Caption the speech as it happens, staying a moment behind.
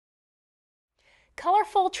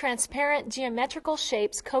Colorful, transparent, geometrical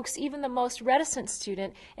shapes coax even the most reticent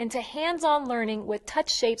student into hands-on learning with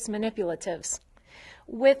TouchShapes manipulatives.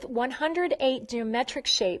 With 108 geometric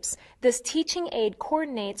shapes, this teaching aid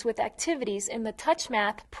coordinates with activities in the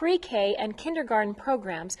TouchMath pre-K and kindergarten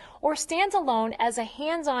programs or stands alone as a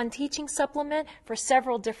hands-on teaching supplement for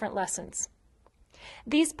several different lessons.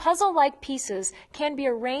 These puzzle-like pieces can be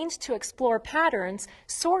arranged to explore patterns,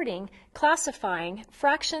 sorting, classifying,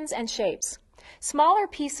 fractions, and shapes. Smaller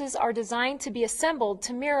pieces are designed to be assembled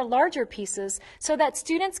to mirror larger pieces so that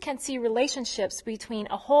students can see relationships between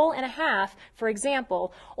a whole and a half, for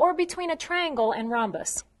example, or between a triangle and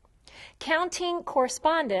rhombus. Counting,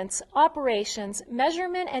 correspondence, operations,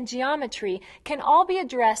 measurement, and geometry can all be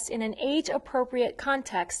addressed in an age-appropriate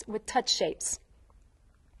context with TouchShapes.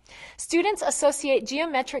 Students associate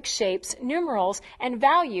geometric shapes, numerals, and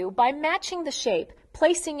value by matching the shape,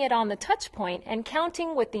 placing it on the touch point, and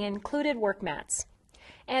counting with the included work mats.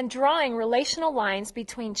 And drawing relational lines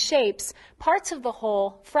between shapes, parts of the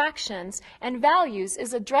whole, fractions, and values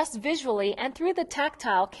is addressed visually and through the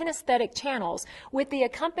tactile kinesthetic channels with the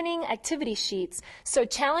accompanying activity sheets, so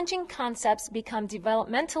challenging concepts become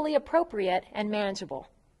developmentally appropriate and manageable.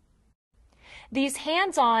 These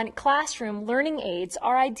hands-on classroom learning aids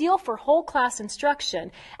are ideal for whole class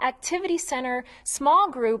instruction, activity center, small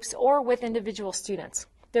groups, or with individual students.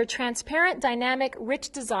 Their transparent, dynamic, rich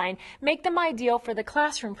design make them ideal for the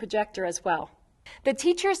classroom projector as well. The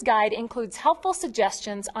teacher's guide includes helpful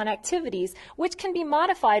suggestions on activities which can be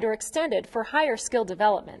modified or extended for higher skill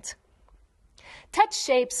development.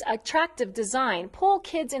 TouchShapes' attractive design pull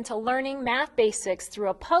kids into learning math basics through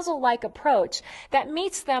a puzzle-like approach that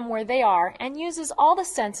meets them where they are and uses all the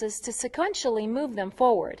senses to sequentially move them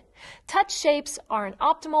forward. TouchShapes are an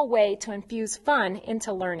optimal way to infuse fun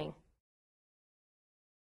into learning.